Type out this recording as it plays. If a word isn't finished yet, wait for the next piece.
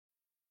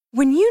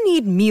When you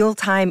need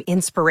mealtime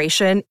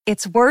inspiration,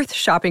 it's worth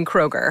shopping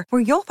Kroger,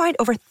 where you'll find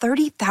over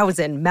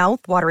 30,000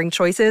 mouth-watering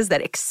choices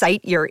that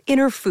excite your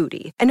inner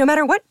foodie. And no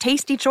matter what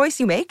tasty choice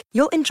you make,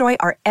 you'll enjoy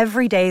our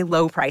everyday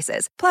low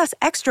prices, plus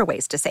extra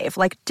ways to save,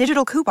 like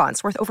digital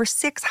coupons worth over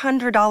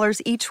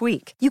 $600 each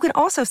week. You can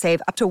also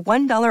save up to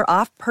 $1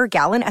 off per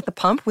gallon at the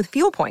pump with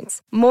fuel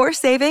points. More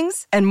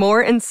savings and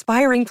more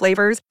inspiring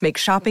flavors make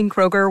shopping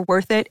Kroger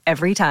worth it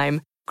every time.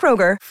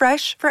 Kroger,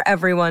 fresh for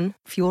everyone.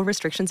 Fuel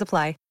restrictions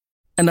apply.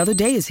 Another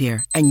day is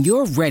here, and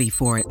you're ready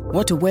for it.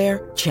 What to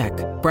wear? Check.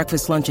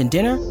 Breakfast, lunch, and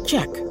dinner?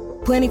 Check.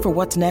 Planning for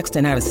what's next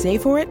and how to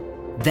save for it?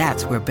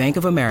 That's where Bank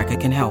of America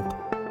can help.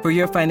 For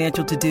your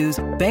financial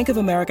to-dos, Bank of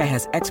America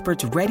has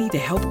experts ready to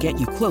help get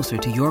you closer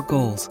to your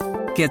goals.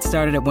 Get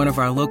started at one of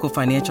our local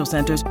financial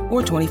centers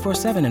or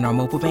 24/7 in our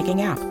mobile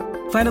banking app.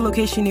 Find a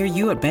location near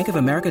you at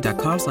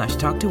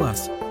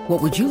bankofamerica.com/talktous.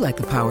 What would you like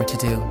the power to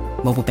do?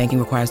 Mobile banking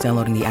requires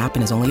downloading the app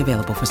and is only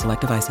available for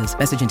select devices.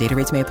 Message and data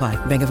rates may apply.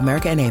 Bank of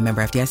America N.A.,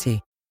 member FDIC.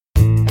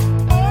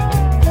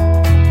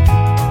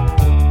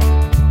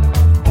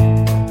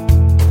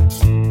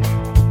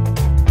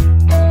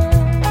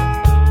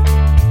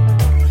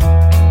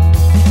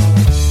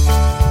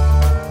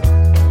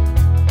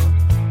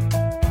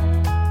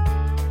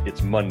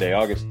 It's Monday,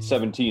 August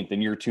 17th,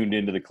 and you're tuned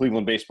into the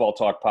Cleveland Baseball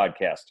Talk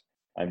podcast.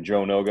 I'm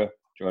Joe Noga,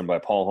 joined by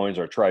Paul Hoynes,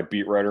 our Tribe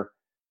beat writer.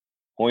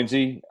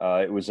 Hoynesy,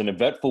 it was an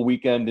eventful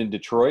weekend in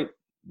Detroit.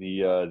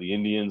 The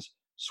Indians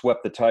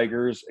swept the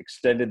Tigers,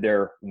 extended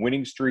their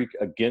winning streak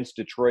against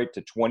Detroit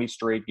to 20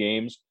 straight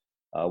games.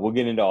 We'll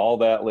get into all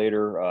that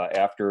later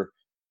after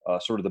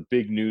sort of the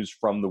big news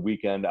from the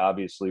weekend,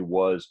 obviously,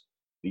 was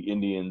the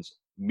Indians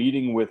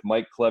meeting with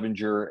Mike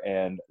Clevinger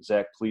and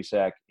Zach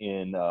Plesac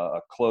in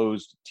a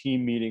closed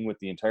team meeting with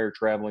the entire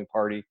traveling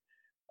party.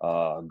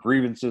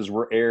 Grievances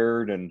were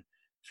aired and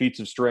feats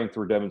of strength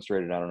were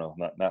demonstrated. I don't know,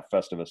 not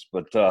Festivus,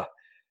 but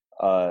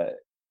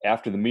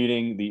after the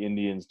meeting, the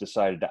Indians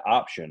decided to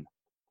option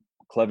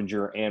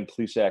Clevinger and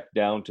Plesac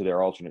down to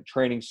their alternate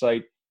training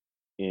site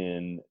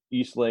in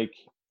Eastlake,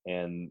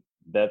 and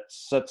that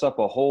sets up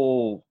a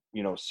whole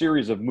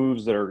series of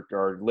moves that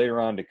are later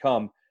on to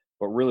come.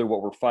 But really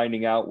what we're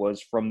finding out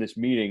was from this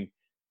meeting,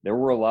 there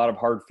were a lot of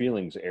hard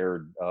feelings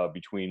aired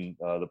between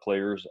the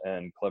players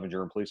and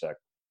Clevinger and Plesac.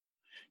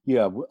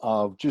 Yeah,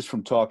 just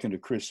from talking to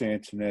Chris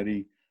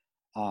Antonetti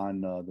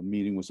on the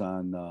meeting was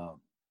on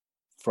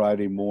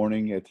Friday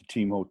morning at the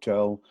team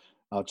hotel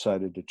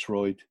outside of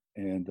Detroit.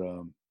 And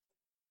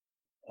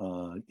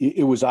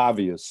it was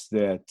obvious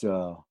that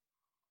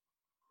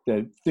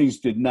things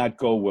did not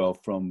go well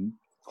from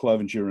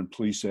Clevinger and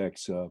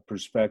Plesac's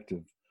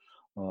perspective.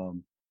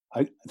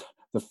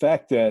 The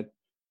fact that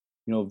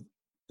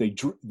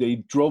they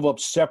drove up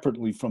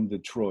separately from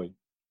Detroit,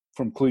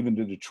 from Cleveland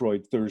to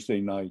Detroit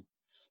Thursday night,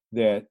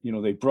 that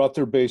they brought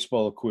their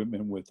baseball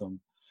equipment with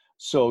them,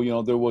 so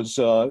there was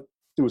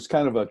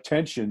kind of a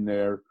tension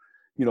there.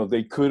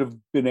 They could have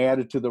been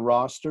added to the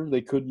roster,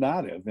 they could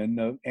not have, and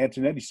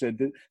Antonetti said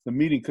that the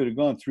meeting could have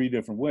gone three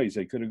different ways.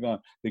 They could have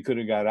got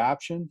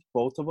optioned,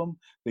 both of them.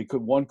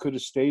 One could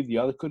have stayed, the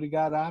other could have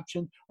got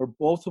optioned, or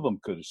both of them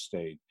could have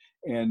stayed.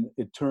 And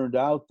it turned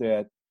out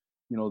that,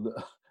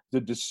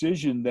 the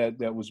decision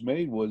that was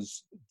made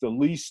was the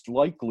least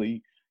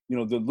likely,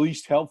 the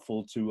least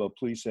helpful to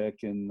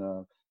Plesac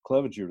and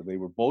Clevinger. They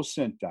were both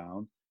sent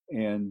down,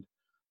 and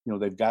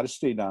they've got to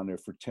stay down there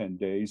for 10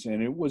 days.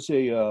 And it was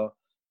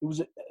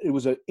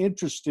an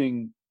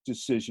interesting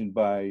decision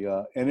by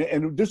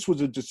and this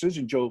was a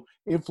decision, Joe,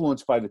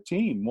 influenced by the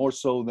team more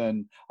so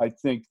than I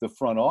think the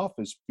front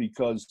office,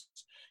 because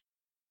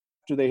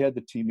after they had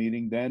the team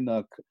meeting, then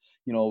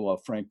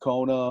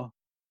Francona,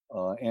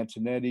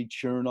 Antonetti,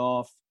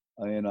 Chernoff,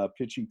 and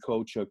pitching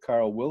coach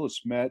Carl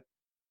Willis met,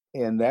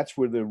 and that's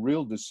where the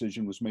real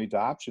decision was made to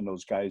option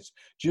those guys,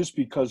 just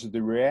because of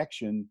the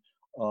reaction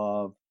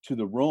to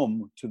the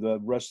room, to the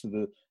rest of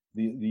the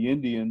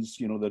Indians,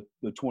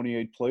 the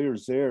 28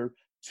 players there,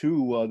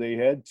 they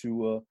had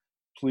to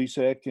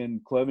Plesac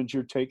and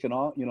Clevinger taking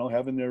off,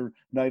 having their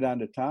night on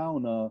the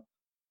town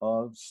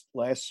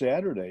last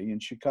Saturday in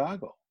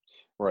Chicago.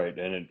 Right,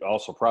 and it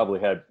also probably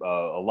had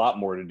a lot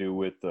more to do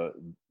with the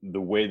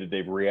way that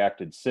they've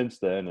reacted since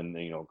then, and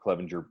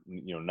Clevinger,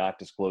 not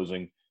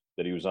disclosing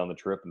that he was on the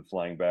trip and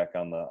flying back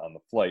on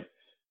the flight.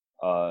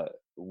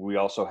 We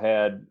also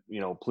had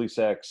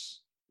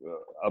Plesac's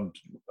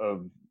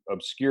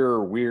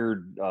obscure,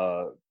 weird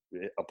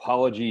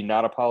apology,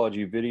 not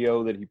apology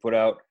video that he put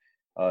out.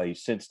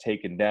 He's since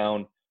taken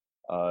down.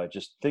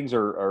 Just things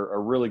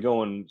are really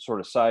going sort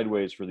of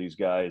sideways for these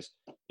guys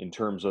in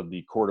terms of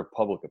the court of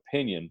public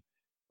opinion.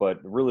 But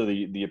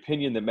really the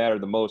opinion that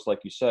mattered the most,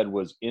 like you said,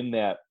 was in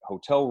that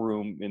hotel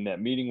room, in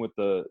that meeting with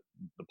the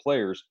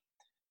players.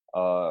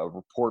 A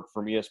report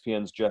from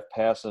ESPN's Jeff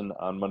Passan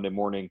on Monday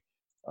morning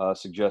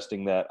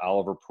suggesting that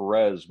Oliver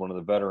Perez, one of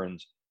the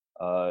veterans,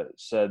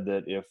 said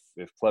that if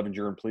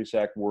Clevinger and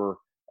Plesac were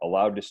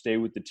allowed to stay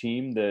with the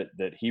team,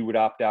 that he would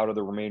opt out of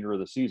the remainder of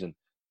the season.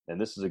 And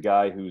this is a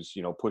guy who's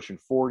pushing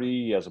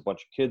 40, he has a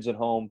bunch of kids at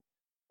home.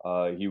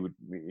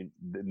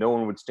 No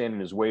one would stand in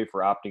his way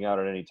for opting out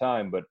at any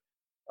time. But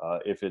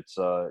if it's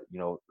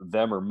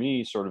them or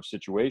me sort of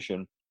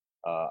situation,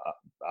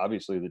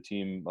 obviously the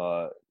team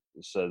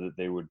said that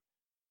they would,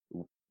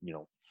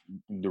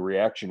 the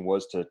reaction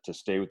was to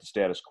stay with the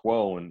status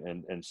quo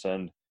and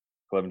send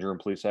Clevinger and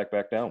Plesac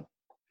back down.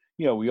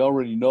 Yeah, we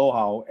already know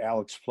how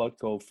Alex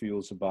Plutko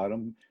feels about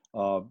him,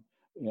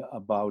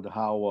 about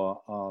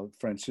how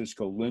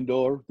Francisco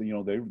Lindor,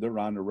 they're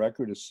on the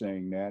record as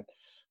saying that.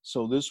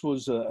 So this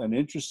was an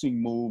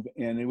interesting move,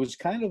 and it was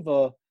kind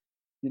of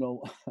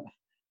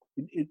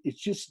it's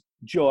just,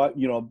 Joe,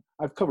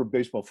 I've covered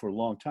baseball for a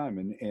long time,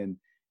 and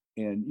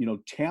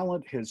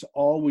talent has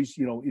always,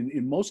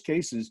 in most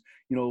cases,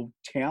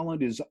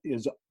 talent is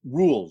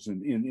rules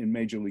in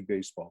Major League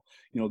Baseball.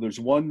 There's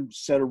one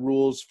set of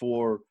rules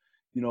for,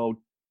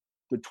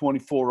 the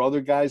 24 other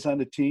guys on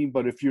the team,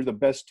 but if you're the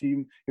best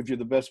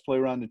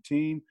player on the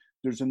team,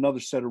 there's another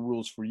set of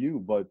rules for you.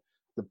 But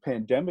the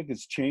pandemic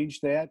has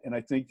changed that, and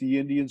I think the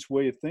Indians'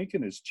 way of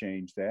thinking has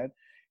changed that,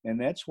 and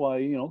that's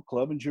why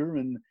Clevinger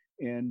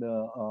and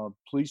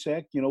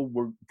Plesac,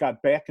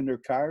 got back in their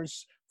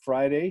cars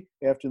Friday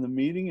after the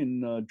meeting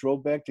and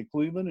drove back to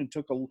Cleveland and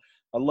took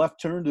a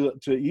left turn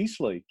to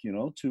Eastlake,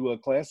 to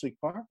Classic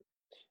Park.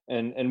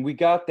 And we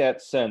got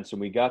that sense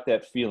and we got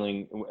that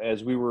feeling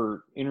as we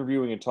were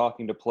interviewing and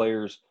talking to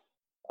players,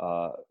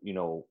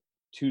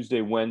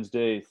 Tuesday,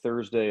 Wednesday,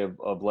 Thursday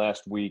of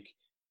last week.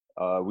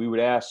 We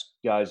would ask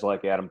guys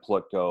like Adam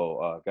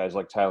Plutko, guys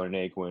like Tyler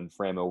Naquin,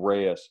 Framil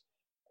Reyes.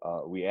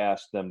 We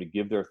asked them to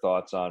give their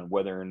thoughts on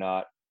whether or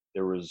not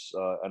there was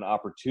an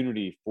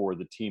opportunity for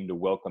the team to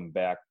welcome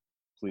back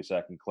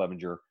Plesac and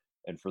Clevinger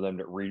and for them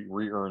to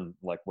re-earn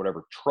like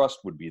whatever trust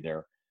would be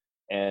there.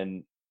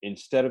 And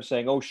instead of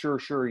saying, oh, sure,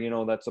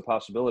 that's a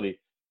possibility,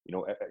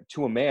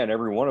 to a man,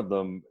 every one of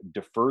them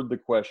deferred the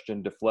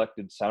question,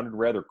 deflected, sounded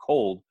rather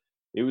cold.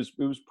 It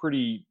was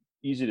pretty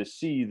easy to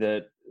see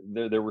that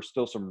there were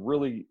still some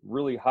really,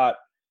 really hot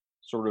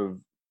sort of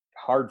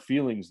hard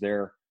feelings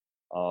there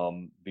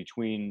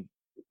between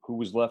who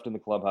was left in the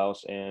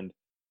clubhouse and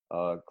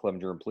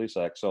Clevinger and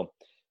Plesac. So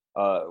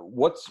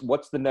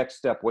what's the next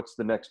step? What's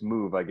the next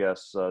move? I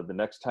guess the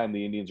next time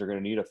the Indians are going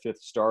to need a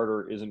fifth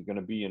starter isn't going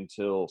to be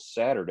until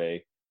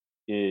Saturday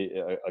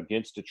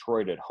against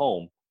Detroit at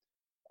home.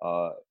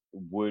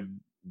 Would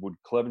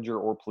Clevinger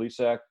or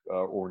Plesac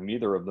or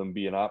neither of them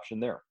be an option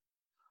there?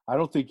 I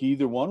don't think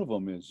either one of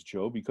them is,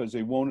 Joe, because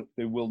they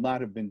will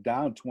not have been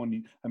down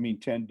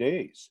 10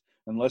 days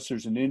unless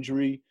there's an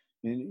injury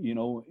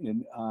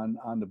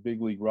on the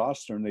big league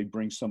roster and they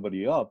bring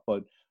somebody up.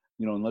 But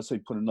unless they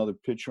put another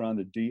pitcher on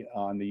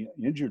the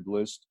injured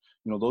list,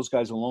 those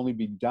guys will only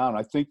be down.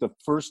 I think the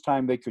first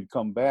time they could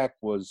come back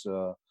is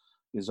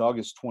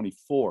August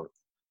 24th.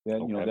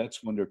 That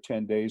that's when their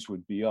 10 days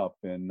would be up.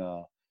 And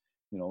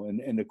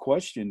and the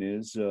question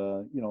is,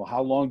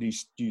 how long do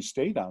you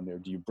stay down there?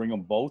 Do you bring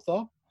them both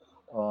up?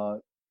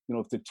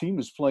 If the team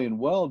is playing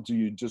well, do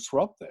you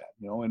disrupt that?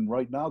 And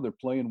right now they're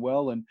playing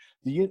well. And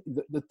the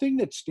thing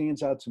that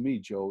stands out to me,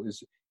 Joe,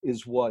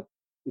 is what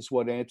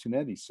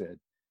Antonetti said.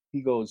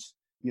 He goes,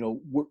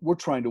 we're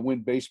trying to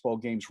win baseball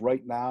games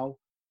right now,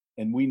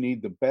 and we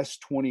need the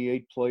best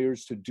 28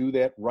 players to do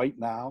that right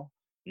now.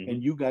 Mm-hmm.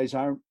 And you guys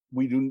aren't.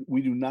 We do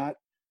not.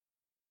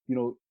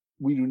 You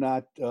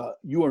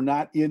are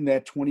not in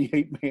that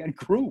 28-man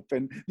group.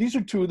 And these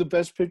are two of the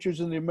best pitchers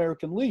in the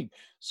American League.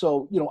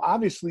 So,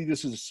 obviously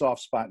this is a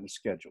soft spot in the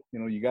schedule.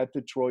 You got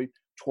Detroit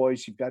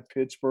twice, you've got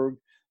Pittsburgh.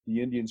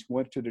 The Indians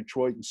went to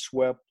Detroit and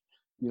swept,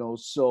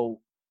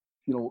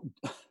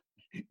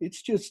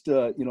 it's just,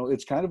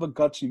 it's kind of a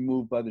gutsy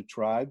move by the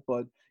Tribe,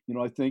 but,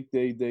 I think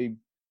they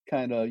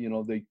kind of,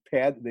 they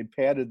padded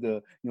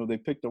they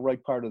picked the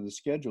right part of the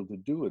schedule to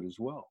do it as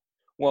well.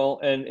 Well,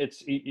 and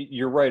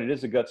you're right. It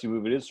is a gutsy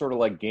move. It is sort of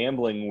like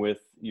gambling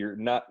with your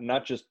not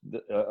just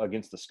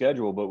against the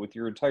schedule, but with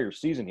your entire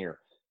season here,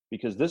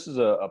 because this is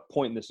a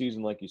point in the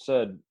season, like you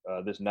said,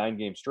 this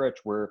 9-game stretch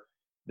where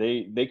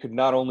they could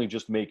not only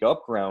just make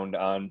up ground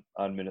on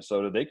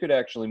Minnesota, they could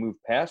actually move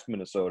past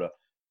Minnesota,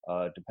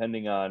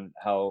 depending on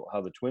how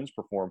the Twins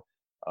perform.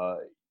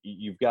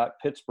 You've got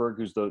Pittsburgh,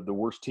 who's the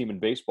worst team in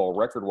baseball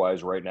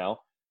record-wise right now,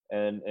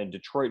 and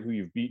Detroit, who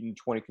you've beaten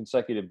 20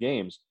 consecutive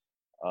games.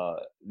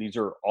 These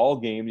are all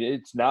games.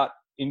 It's not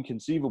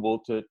inconceivable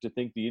to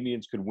think the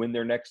Indians could win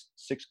their next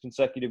 6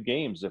 consecutive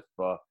games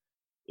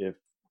if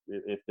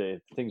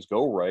things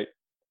go right.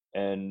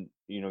 And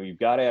you've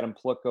got Adam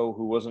Plutko,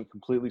 who wasn't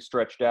completely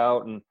stretched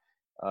out, and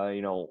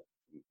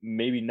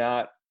maybe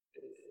not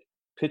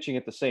pitching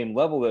at the same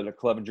level that a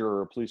Clevinger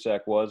or a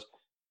Plesac was.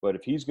 But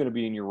if he's going to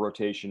be in your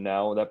rotation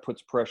now, that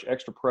puts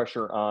extra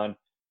pressure on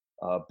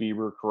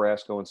Bieber,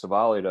 Carrasco, and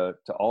Savali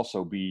to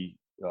also be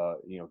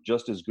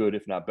just as good,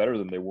 if not better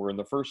than they were in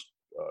the first,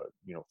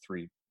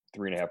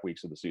 3.5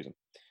 weeks of the season.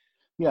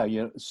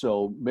 Yeah.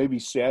 So maybe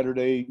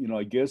Saturday,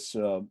 I guess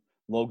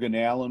Logan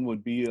Allen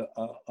would be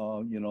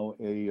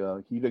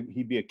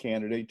he'd be a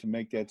candidate to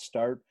make that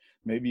start.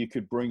 Maybe you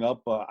could bring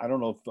up, I don't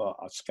know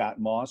if Scott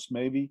Moss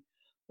maybe,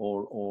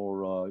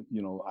 or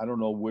I don't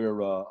know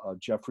where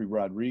Jeffrey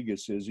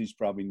Rodriguez is. He's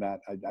probably not.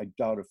 I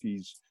doubt if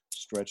he's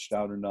stretched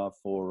out enough,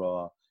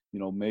 or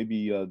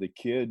maybe the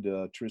kid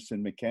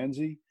Tristan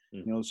McKenzie.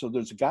 So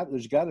there's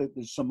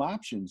some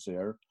options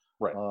there.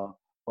 Right.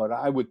 But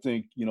I would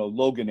think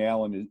Logan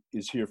Allen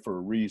is here for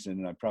a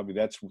reason, and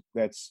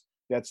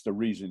that's the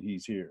reason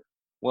he's here.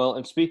 Well,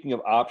 and speaking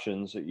of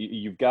options,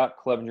 you've got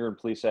Clevinger and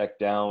Plesac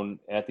down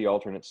at the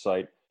alternate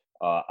site.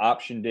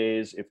 Option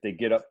days, if they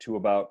get up to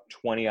about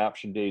 20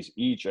 option days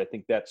each, I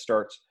think that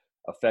starts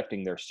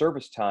affecting their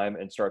service time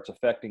and starts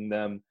affecting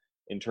them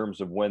in terms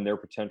of when their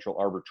potential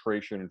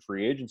arbitration and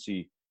free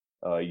agency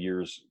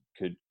years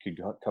could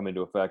come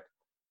into effect.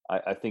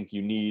 I think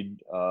you need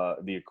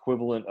the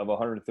equivalent of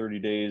 130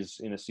 days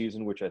in a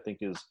season, which I think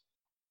is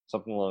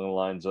something along the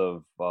lines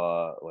of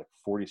like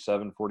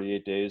 47,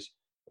 48 days,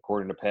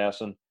 according to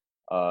Passon.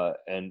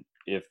 And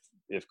if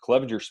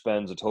Clevinger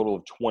spends a total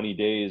of 20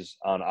 days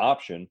on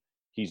option,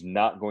 he's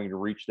not going to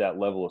reach that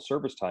level of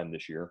service time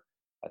this year.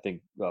 I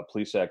think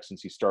Plesac,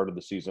 since he started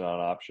the season on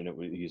option,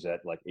 he's at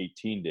like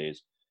 18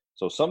 days.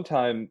 So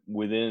sometime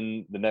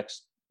within the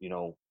next,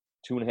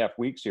 2.5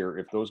 weeks here,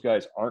 if those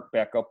guys aren't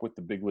back up with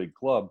the big league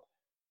club,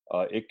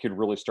 it could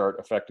really start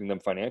affecting them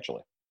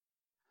financially.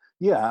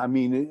 Yeah, I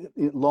mean,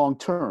 long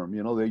term,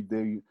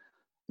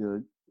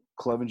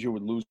 Clevinger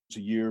would lose a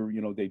year.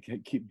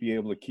 They'd be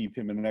able to keep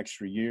him an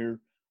extra year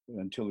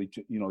until he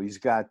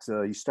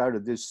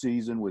started this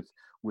season with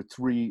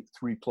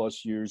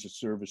 3+ years of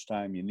service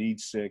time. You need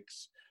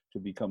 6 to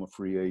become a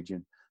free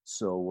agent.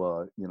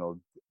 So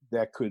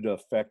that could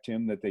affect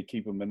him, that they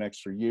keep him an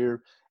extra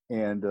year.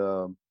 And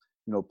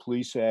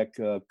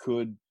Plesac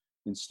could,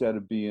 instead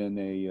of being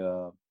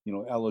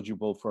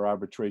eligible for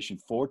arbitration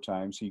 4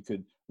 times, he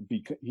could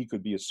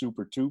be a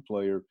Super 2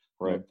 player.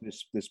 Right.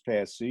 This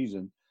past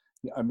season.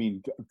 I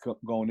mean,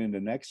 going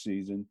into next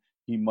season,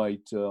 he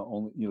might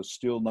only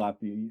still not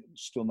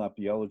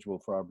be eligible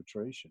for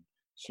arbitration.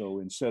 So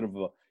instead of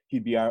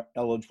he'd be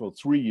eligible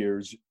 3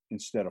 years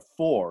instead of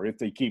 4 if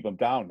they keep him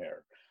down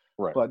there.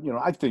 Right. But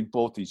I think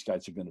both these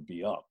guys are going to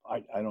be up.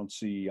 I don't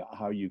see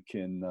how you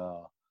can.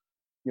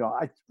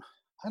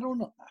 I don't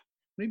know.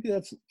 Maybe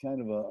that's kind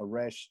of a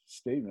rash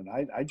statement.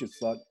 I just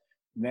thought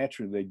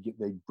naturally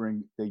they'd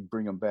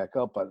bring them back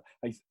up, but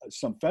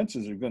some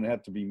fences are going to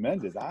have to be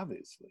mended,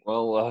 obviously.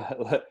 Well,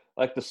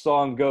 like the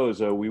song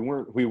goes, we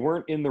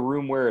weren't in the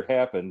room where it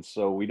happened,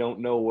 so we don't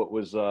know what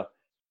was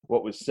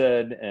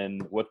said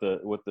and what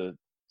the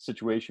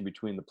situation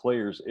between the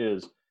players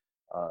is.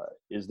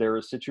 Is there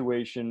a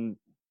situation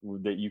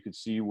that you could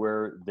see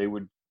where they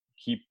would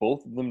keep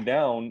both of them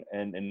down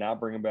and not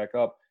bring them back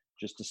up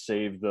just to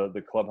save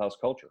the clubhouse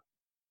culture?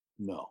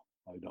 No,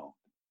 I don't.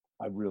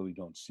 I really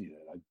don't see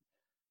that.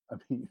 I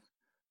mean,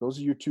 those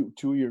are your two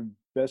of your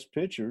best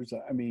pitchers.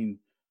 I mean,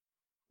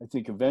 I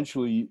think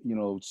eventually,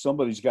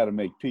 somebody's got to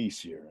make peace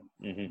here.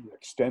 Mm-hmm.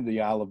 Extend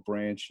the olive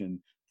branch, and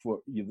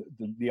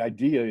the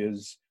idea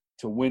is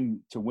to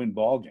win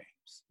ball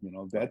games.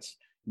 That's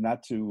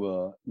not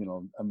to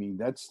I mean,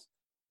 that's,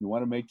 you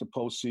want to make the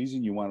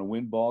postseason, you want to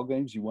win ball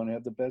games, you want to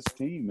have the best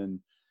team, and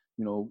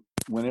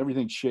when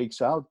everything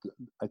shakes out,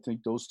 I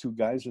think those two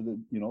guys are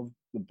the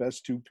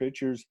best 2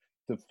 pitchers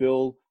to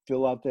fill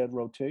out that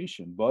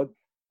rotation. But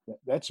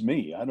that's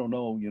me. I don't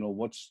know,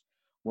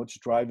 what's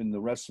driving the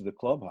rest of the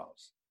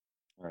clubhouse.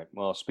 All right.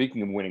 Well,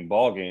 speaking of winning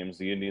ball games,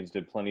 the Indians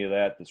did plenty of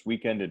that this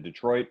weekend in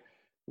Detroit.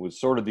 It was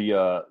sort of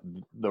the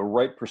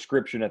right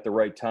prescription at the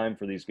right time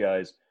for these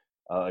guys.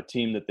 A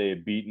team that they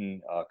had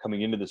beaten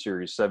coming into the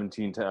series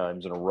 17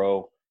 times in a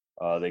row.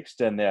 They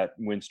extend that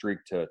win streak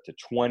to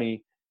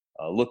 20.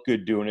 Look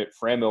good doing it.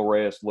 Franmil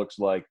Reyes looks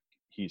like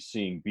he's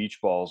seeing beach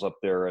balls up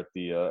there at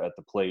the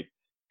plate,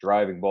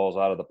 driving balls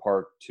out of the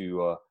park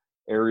to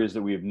areas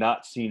that we have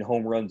not seen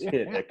home runs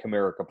hit at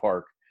Comerica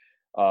Park.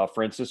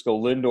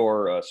 Francisco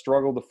Lindor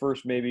struggled the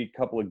first maybe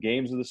couple of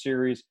games of the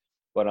series,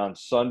 but on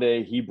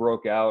Sunday he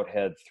broke out,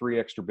 had 3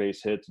 extra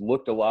base hits,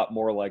 looked a lot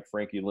more like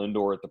Frankie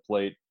Lindor at the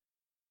plate.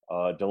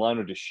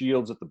 Delino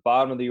DeShields at the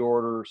bottom of the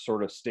order,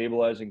 sort of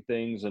stabilizing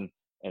things and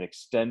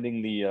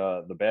extending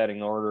the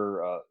batting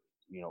order,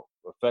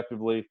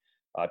 effectively.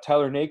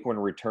 Tyler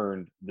Naquin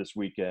returned this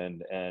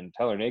weekend, and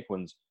Tyler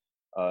Naquin's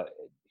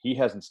he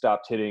hasn't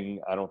stopped hitting,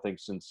 I don't think,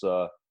 since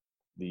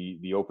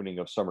the opening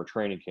of summer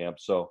training camp.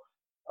 So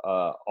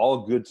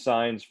all good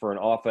signs for an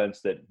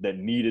offense that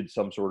needed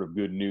some sort of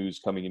good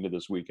news coming into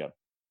this weekend.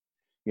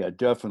 Yeah,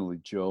 definitely,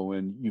 Joe.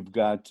 And you've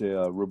got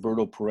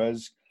Roberto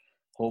Perez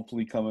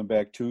hopefully coming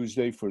back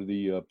Tuesday for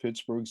the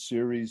Pittsburgh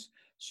series.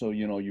 So,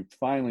 you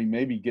finally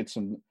maybe get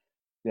some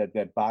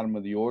that bottom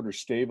of the order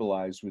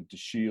stabilized with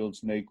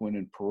DeShields, Naquin,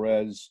 and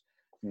Perez.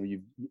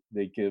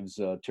 They gives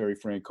Terry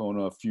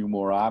Francona a few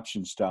more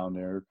options down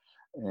there.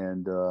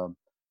 And,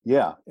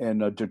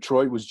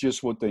 Detroit was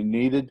just what they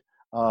needed.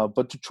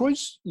 But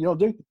Detroit's,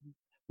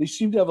 they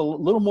seem to have a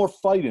little more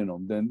fight in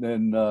them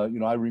than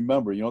I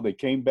remember. They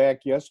came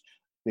back, yes.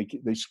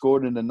 They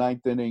scored in the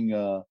 9th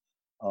inning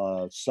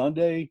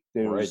Sunday.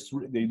 They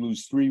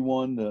lose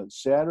 3-1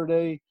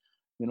 Saturday,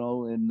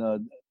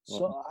 and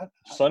So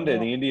Sunday,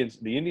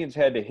 the Indians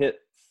had to hit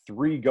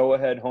 3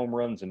 go-ahead home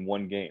runs in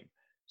one game.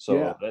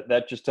 So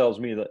that just tells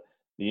me that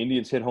the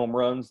Indians hit home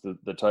runs.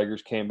 The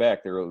Tigers came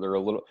back.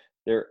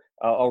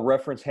 I'll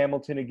reference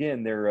Hamilton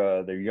again.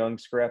 They're young,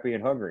 scrappy,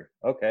 and hungry.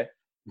 Okay,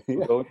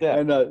 we'll go with that.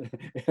 And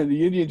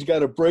the Indians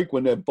got a break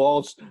when that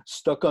ball's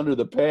stuck under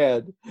the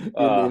pad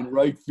in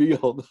right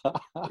field.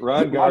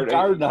 Ron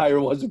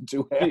Gardenhire wasn't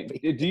too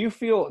happy. Do you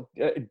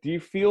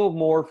feel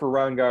more for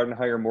Ron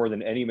Gardenhire more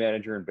than any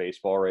manager in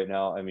baseball right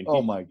now? I mean,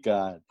 oh my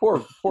God,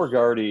 poor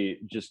Gardy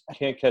just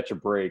can't catch a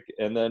break,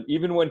 and then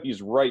even when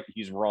he's right,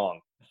 he's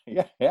wrong.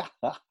 Yeah.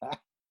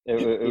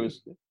 It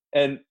was,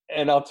 and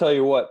I'll tell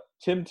you what,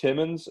 Tim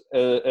Timmons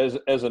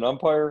as an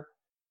umpire,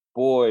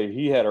 boy,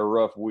 he had a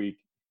rough week.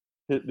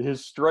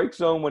 His strike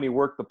zone when he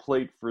worked the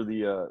plate for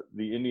the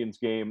Indians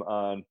game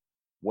on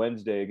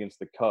Wednesday against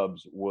the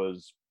Cubs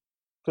was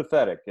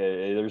pathetic.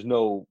 There's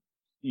no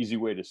easy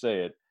way to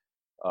say it.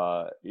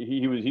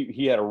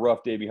 He had a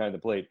rough day behind the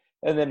plate,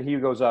 and then he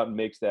goes out and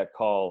makes that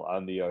call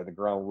on the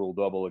ground rule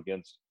double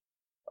against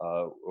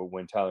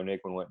when Tyler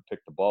Naquin went and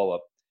picked the ball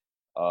up.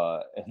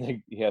 And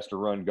then he has to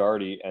run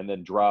Gardy, and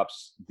then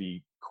drops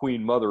the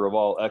queen mother of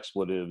all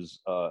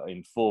expletives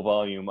in full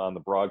volume on the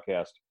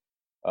broadcast.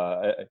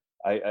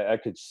 I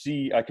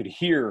could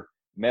hear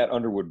Matt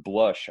Underwood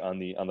blush on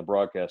the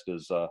broadcast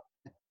as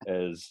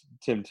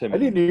Tim Timmons. I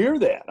didn't hear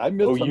that. I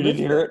missed. Oh, you didn't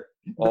hear it?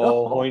 No.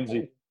 Oh,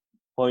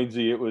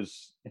 Hoinsey, it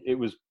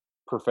was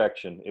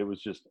perfection. It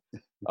was just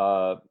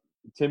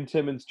Tim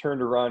Timmons turned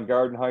to Ron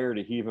Gardenhire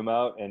to heave him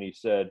out, and he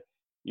said,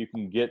 "You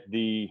can get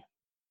the."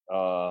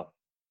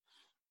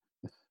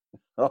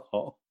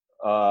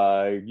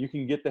 You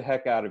can get the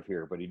heck out of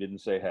here, but he didn't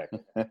say heck.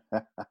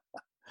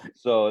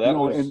 So that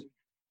was.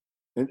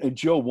 And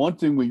Joe, one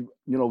thing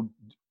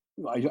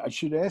I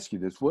should ask you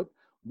this: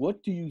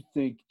 what do you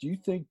think? Do you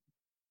think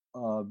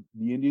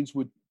the Indians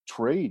would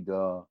trade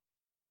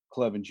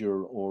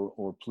Clevinger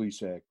or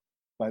Plesac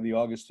by the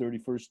August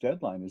 31st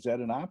deadline? Is that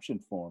an option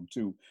for them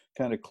to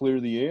kind of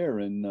clear the air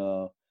and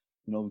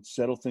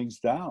settle things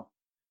down?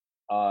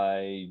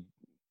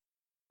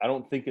 I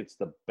don't think it's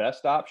the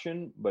best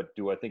option, but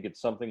do I think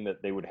it's something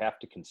that they would have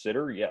to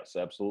consider? Yes,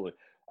 absolutely.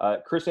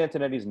 Chris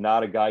Antonetti's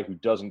not a guy who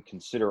doesn't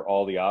consider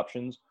all the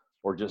options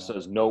or just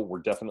says, no, we're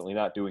definitely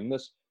not doing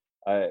this.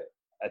 I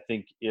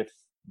think if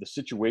the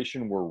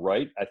situation were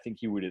right, I think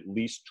he would at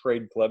least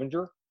trade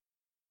Clevinger.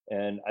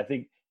 And I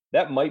think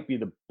that might be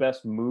the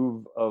best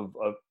move of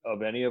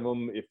any of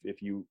them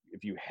if you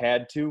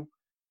had to,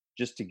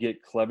 just to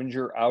get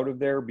Clevinger out of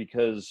there,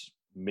 because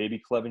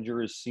maybe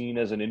Clevinger is seen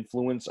as an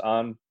influence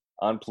on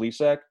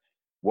Plesac.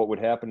 What would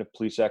happen if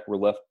Plesac were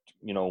left,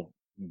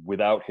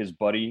 without his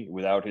buddy,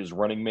 without his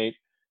running mate,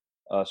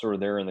 sort of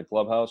there in the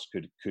clubhouse?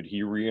 Could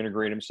he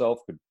reintegrate himself?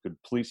 Could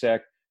Plesac,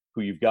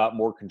 who you've got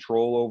more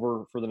control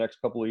over for the next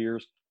couple of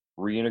years,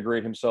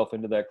 reintegrate himself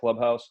into that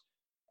clubhouse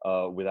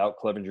without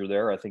Clevinger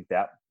there? I think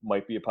that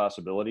might be a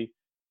possibility.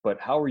 But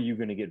how are you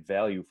going to get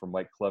value from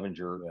Mike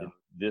Clevinger in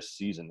this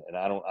season? And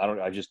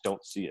I just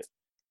don't see it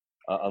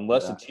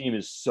unless a team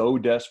is so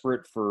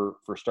desperate for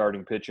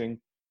starting pitching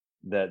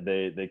that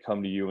they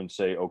come to you and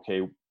say,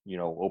 okay,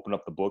 open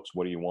up the books.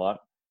 What do you want?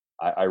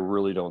 I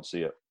really don't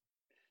see it.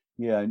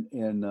 Yeah.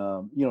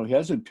 And he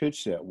hasn't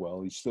pitched that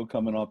well. He's still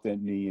coming off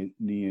that knee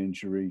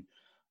injury.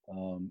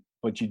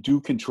 But you do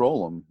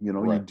control him,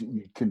 Right.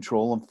 You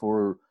control him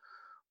for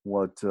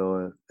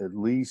at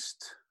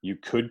least. You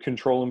could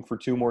control him for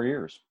 2 more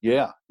years.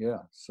 Yeah.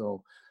 Yeah.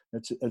 So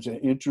that's an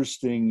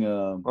interesting.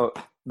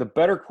 The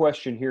better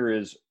question here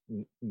is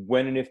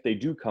when and if they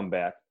do come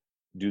back,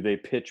 do they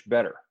pitch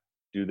better?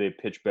 Do they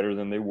pitch better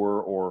than they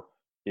were, or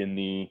in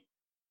the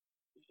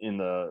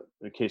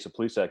case of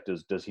Plesac,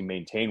 does he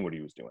maintain what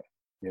he was doing?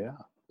 Yeah,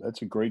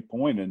 that's a great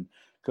point, and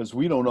because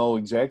we don't know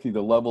exactly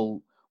the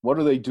level. What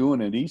are they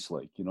doing at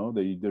Eastlake?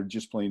 They're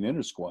just playing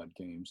inter-squad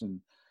games, and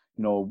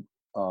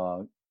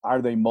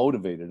are they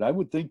motivated? I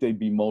would think they'd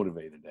be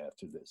motivated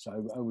after this.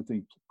 I would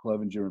think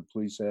Clevinger and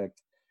Plesac,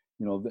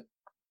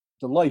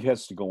 the light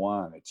has to go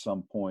on at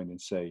some point and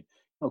say,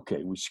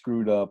 okay, we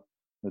screwed up.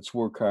 Let's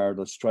work hard.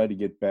 Let's try to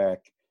get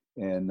back.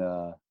 And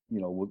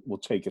we'll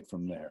take it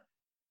from there.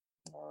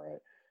 All right.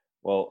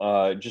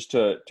 Well, just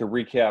to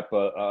recap,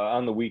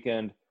 on the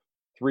weekend,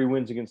 3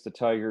 wins against the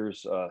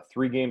Tigers,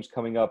 3 games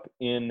coming up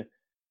in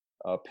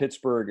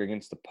Pittsburgh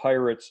against the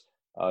Pirates.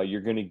 You're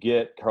going to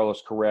get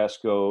Carlos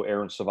Carrasco,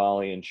 Aaron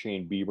Savali, and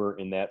Shane Bieber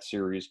in that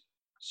series.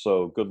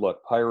 So good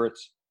luck,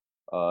 Pirates.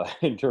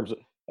 In terms of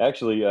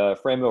actually,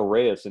 Franmil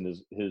Reyes in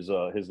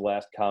his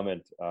last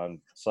comment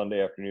on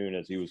Sunday afternoon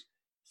as he was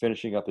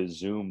finishing up his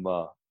Zoom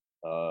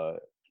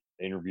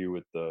interview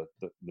with the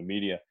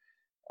media,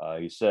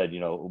 he said,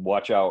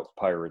 watch out,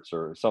 Pirates,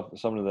 or something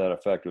to that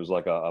effect. It was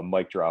like a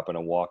mic drop and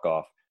a walk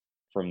off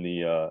from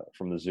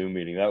the Zoom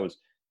meeting. That was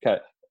kind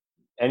of,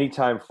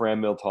 anytime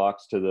Franmil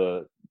talks to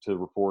the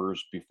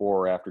reporters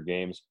before or after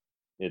games,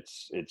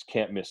 it's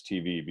can't miss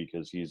TV,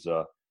 because he's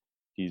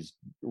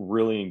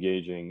really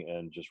engaging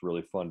and just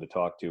really fun to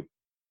talk to.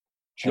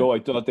 Joe, I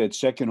thought that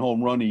second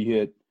home run he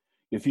hit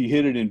if he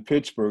hit it in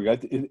Pittsburgh,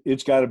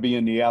 it's got to be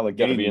in the Allegheny.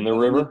 Got to be in the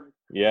river.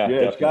 Yeah,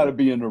 it's got to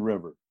be in the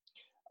river.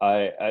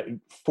 I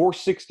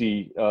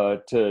 460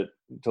 to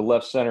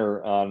left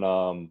center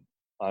on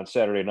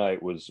Saturday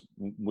night was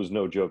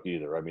no joke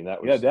either. I mean,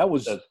 that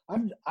was.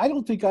 I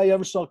don't think I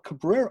ever saw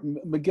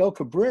Miguel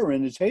Cabrera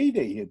in his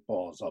heyday hit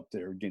balls up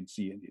there against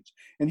the Indians,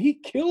 and he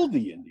killed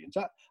the Indians.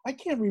 I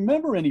can't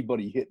remember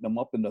anybody hitting them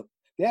up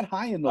that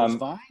high in those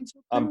vines.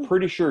 I'm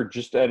pretty sure.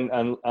 Just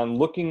on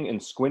looking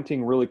and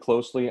squinting really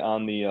closely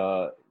on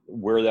the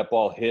where that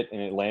ball hit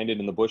and it landed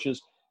in the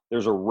bushes.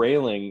 There's a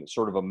railing,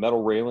 sort of a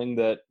metal railing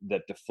that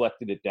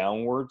deflected it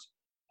downwards.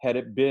 Had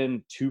it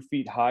been 2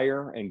 feet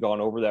higher and gone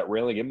over that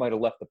railing, it might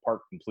have left the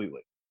park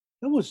completely.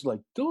 It was like,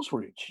 those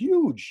were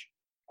huge.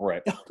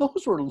 Right.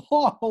 Those were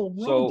long home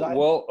runs. So,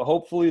 well,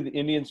 hopefully the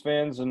Indians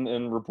fans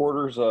and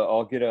reporters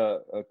all get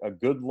a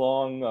good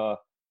long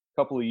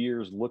couple of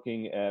years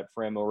looking at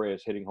Franmil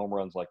Reyes hitting home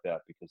runs like that,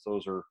 because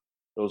those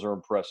are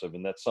impressive.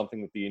 And that's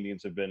something that the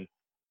Indians have been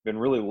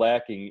really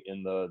lacking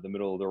in the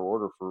middle of their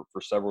order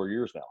for several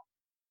years now.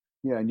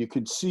 Yeah, and you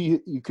could see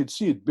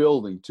it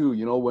building too.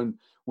 You know,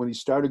 when he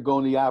started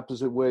going the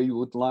opposite way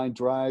with line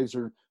drives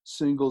or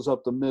singles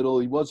up the middle,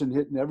 he wasn't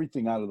hitting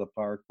everything out of the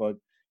park, but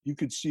you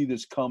could see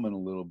this coming a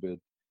little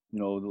bit. You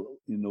know,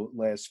 in the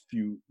last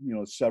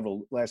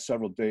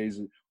several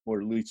days,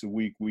 or at least a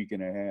week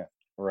and a half.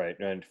 Right,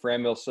 and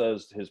Franmil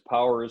says his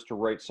power is to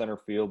right center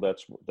field.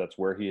 That's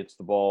where he hits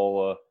the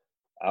ball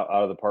out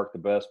of the park the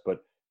best. But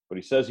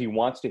he says he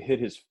wants to hit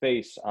his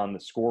face on the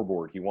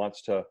scoreboard. He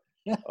wants to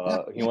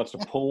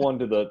pull one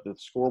to the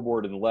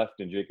scoreboard in left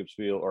in Jacobs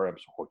Field, or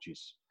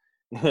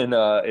in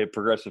at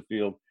Progressive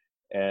Field,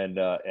 and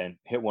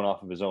hit one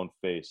off of his own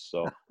face.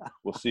 So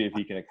we'll see if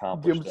he can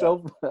accomplish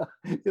that.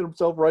 Hit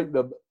himself right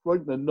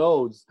in the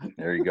nose.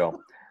 There you go.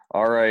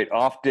 All right,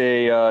 off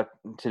day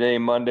today,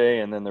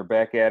 Monday, and then they're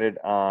back at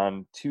it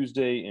on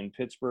Tuesday in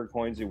Pittsburgh.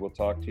 Hoynesy, we'll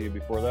talk to you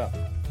before that.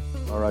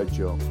 All right,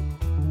 Joe.